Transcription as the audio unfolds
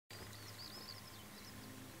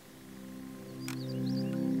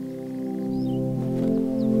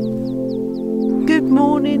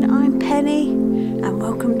Penny and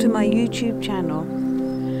welcome to my YouTube channel.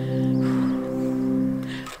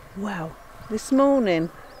 Well, this morning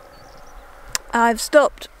I've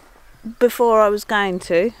stopped before I was going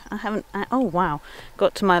to. I haven't, oh wow,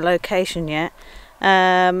 got to my location yet.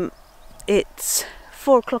 It's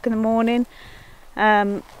 4 o'clock in the morning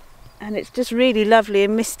and it's just really lovely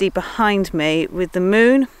and misty behind me with the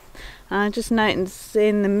moon. I just noticed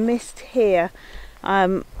in the mist here,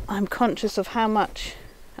 I'm conscious of how much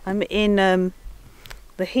I'm in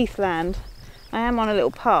the heathland. I am on a little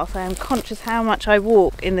path. I am conscious how much I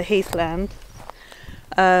walk in the heathland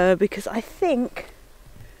because I think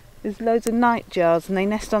there's loads of nightjars and they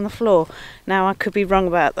nest on the floor. Now I could be wrong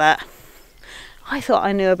about that. I thought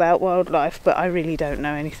I knew about wildlife, but I really don't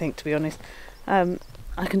know anything, to be honest. I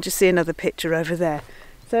can just see another picture over there.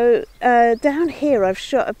 So down here I've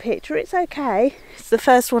shot a picture. It's okay. It's the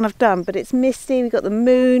first one I've done, but it's misty. We've got the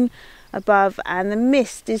moon above and the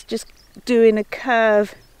mist is just doing a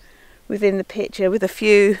curve within the picture with a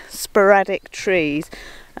few sporadic trees.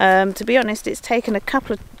 To be honest, it's taken a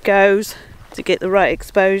couple of goes to get the right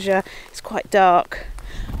exposure. It's quite dark.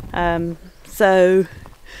 So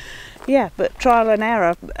yeah, but trial and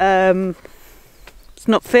error. It's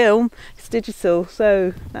not film, it's digital,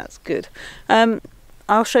 so that's good.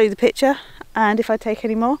 I'll show you the picture, and if I take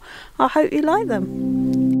any more, I hope you like them.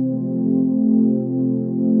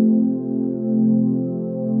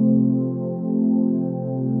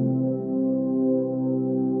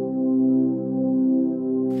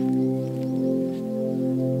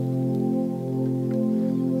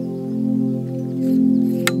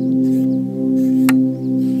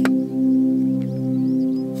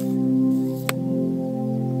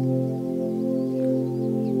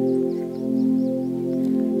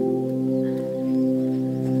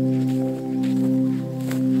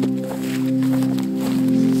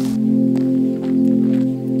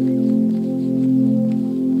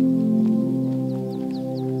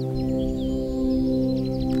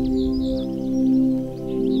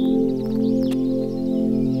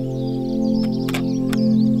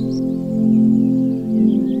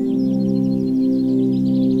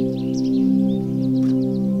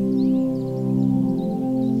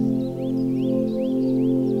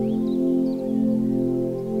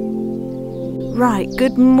 Right,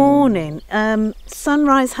 good morning.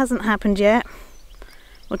 Sunrise hasn't happened yet.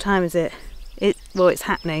 What time is it? Well, it's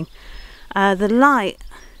happening. The light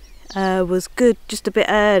was good just a bit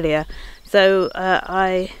earlier, so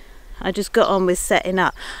I just got on with setting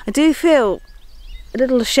up. I do feel a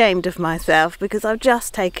little ashamed of myself because I'm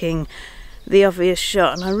just taking the obvious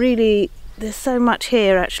shot, and there's so much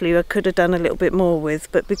here actually I could have done a little bit more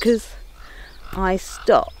with, but because I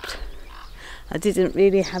stopped, I didn't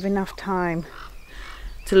really have enough time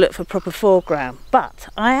to look for proper foreground, but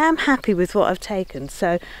I am happy with what I've taken.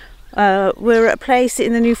 So we're at a place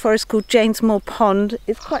in the New Forest called Janesmore Pond.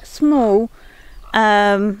 It's quite small,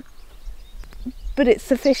 but it's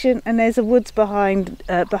sufficient, and there's a woods behind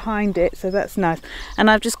it, so that's nice. And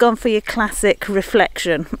I've just gone for your classic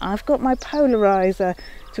reflection. I've got my polarizer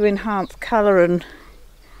to enhance colour and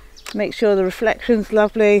make sure the reflection's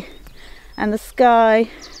lovely, and the sky,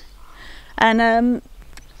 and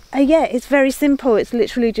yeah, it's very simple. It's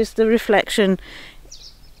literally just the reflection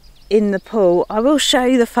in the pool. I will show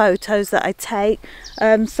you the photos that I take.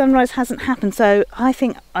 Sunrise hasn't happened, so I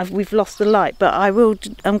think we've lost the light, but I'm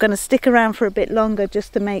going to stick around for a bit longer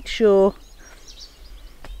just to make sure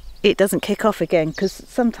it doesn't kick off again, because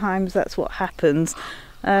sometimes that's what happens.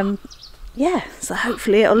 Yeah, so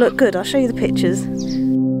hopefully it'll look good. I'll show you the pictures.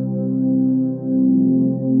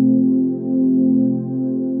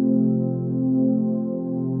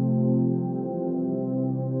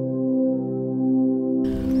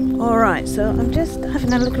 Alright, so I'm just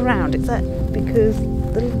having a look around. It's because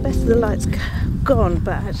the rest of the light's gone,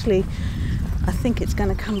 but actually I think it's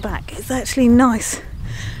going to come back. It's actually nice,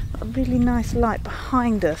 a really nice light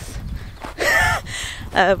behind us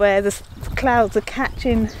where the clouds are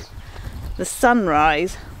catching the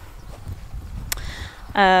sunrise.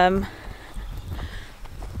 This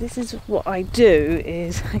is what I do,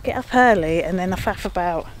 is I get up early and then I faff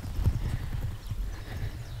about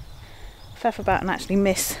and actually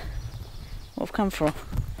miss what I've come for.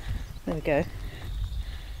 There we go.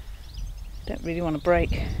 Don't really want to break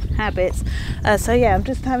habits. So yeah, I'm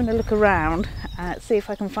just having a look around, see if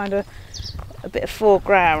I can find a bit of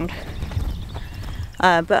foreground.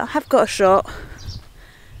 But I have got a shot.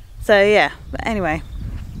 So yeah, but anyway,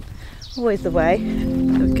 always the way.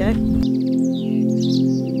 There we go.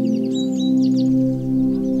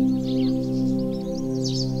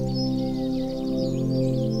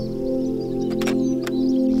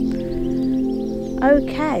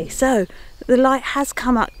 Okay, so the light has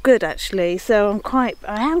come up good actually, so I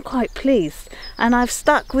am quite pleased, and I've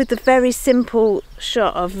stuck with the very simple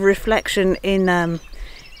shot of reflection in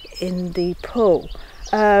the pool.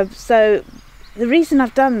 So the reason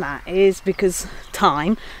I've done that is because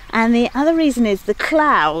time, and the other reason is the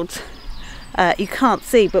clouds. You can't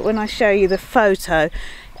see, but when I show you the photo,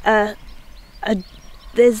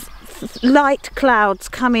 there's light clouds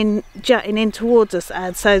jutting in towards us,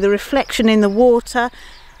 and so the reflection in the water,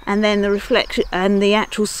 and then the reflection and the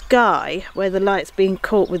actual sky where the light's being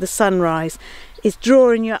caught with the sunrise is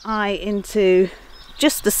drawing your eye into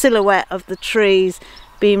just the silhouette of the trees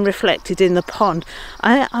being reflected in the pond.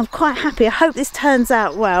 I'm quite happy. I hope this turns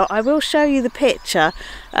out well. I will show you the picture.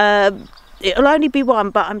 It'll only be one,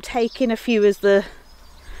 but I'm taking a few as the,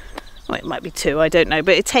 well, it might be two, I don't know,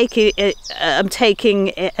 but I'm taking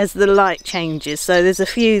it as the light changes, so there's a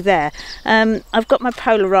few there. I've got my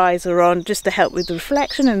polarizer on just to help with the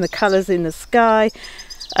reflection and the colours in the sky.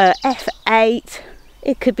 F8,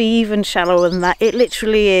 it could be even shallower than that. It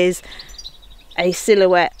literally is a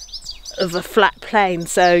silhouette of a flat plane,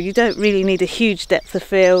 so you don't really need a huge depth of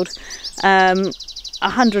field. 100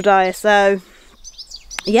 ISO.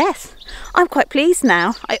 Yes, I'm quite pleased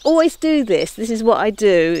now. I always do this. This is what I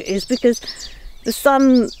do, is because the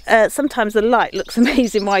sun, sometimes the light looks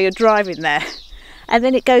amazing while you're driving there, and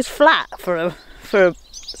then it goes flat for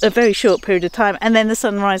a very short period of time, and then the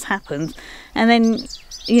sunrise happens, and then,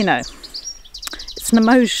 you know, it's an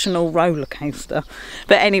emotional roller coaster.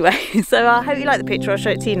 But anyway, so I hope you like the picture. I'll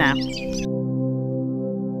show it to you now.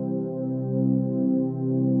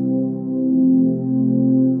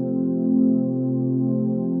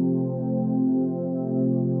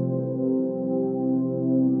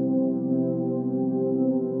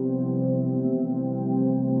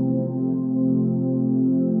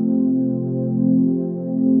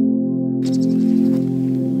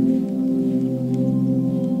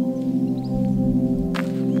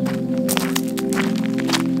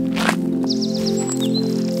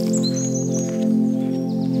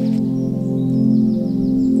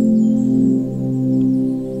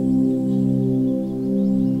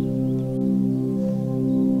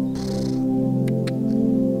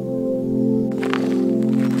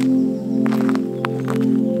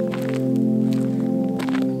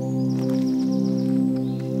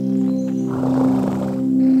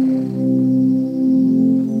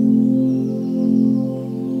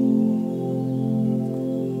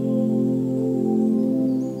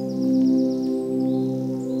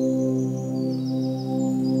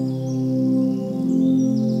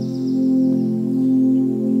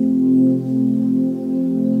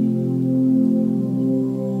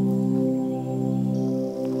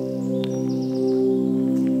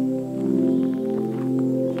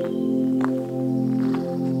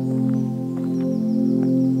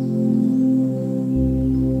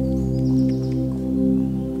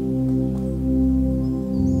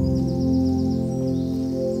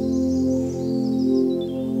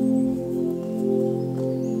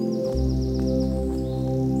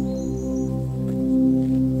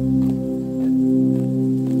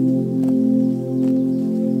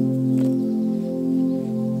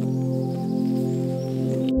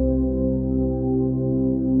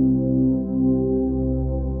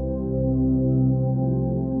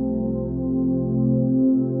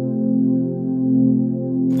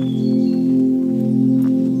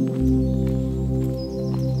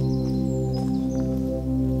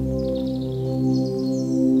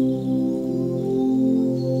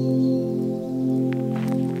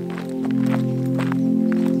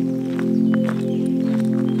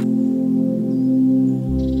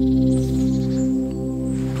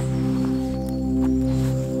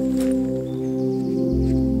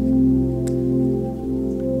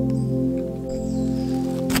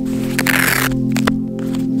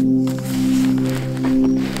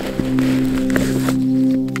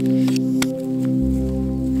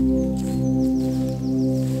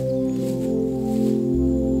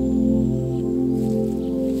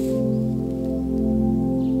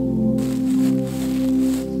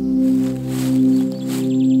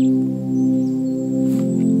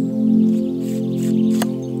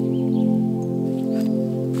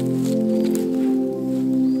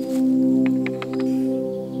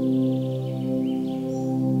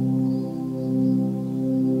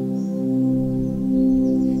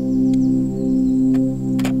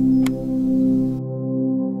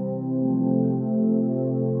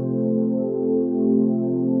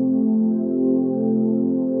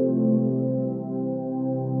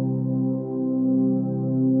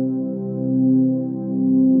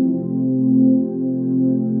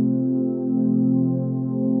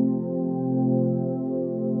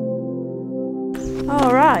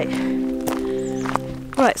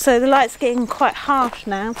 Right, so the light's getting quite harsh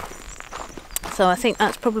now, so I think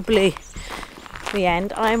that's probably the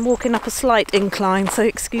end. I am walking up a slight incline, so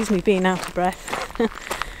excuse me being out of breath.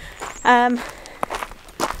 That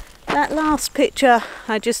last picture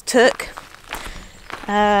I just took,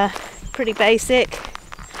 pretty basic,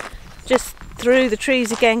 just through the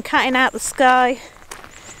trees again, cutting out the sky.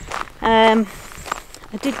 I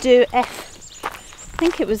did do I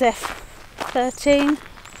think it was F13,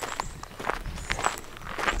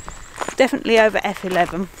 definitely over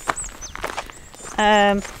F11.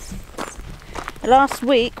 Last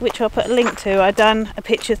week, which I'll put a link to, I done a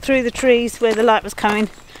picture through the trees where the light was coming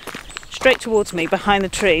straight towards me behind the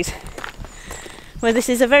trees, where this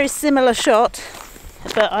is a very similar shot,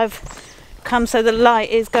 but I've come so the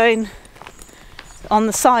light is going on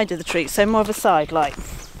the side of the tree, so more of a side light,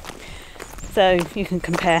 so you can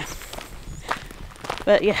compare.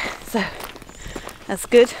 But yeah, so that's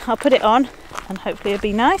good. I'll put it on and hopefully it'll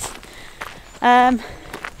be nice.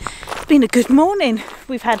 It's been a good morning.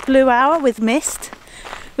 We've had blue hour with mist,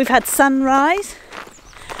 we've had sunrise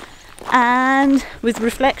and with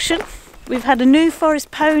reflection, we've had a new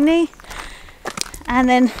forest pony, and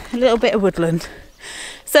then a little bit of woodland.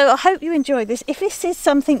 So I hope you enjoyed this. If this is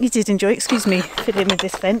something you did enjoy, excuse me, fiddling with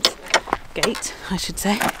this gate, I should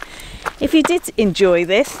say. If you did enjoy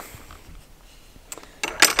this,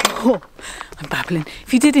 oh, I'm babbling.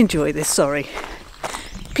 If you did enjoy this, sorry,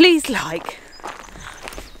 please like,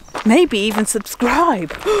 maybe even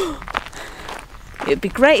subscribe. It'd be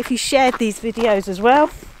great if you shared these videos as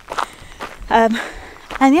well. And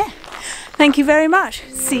yeah, thank you very much.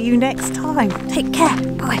 See you next time. Take care.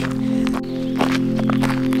 Bye.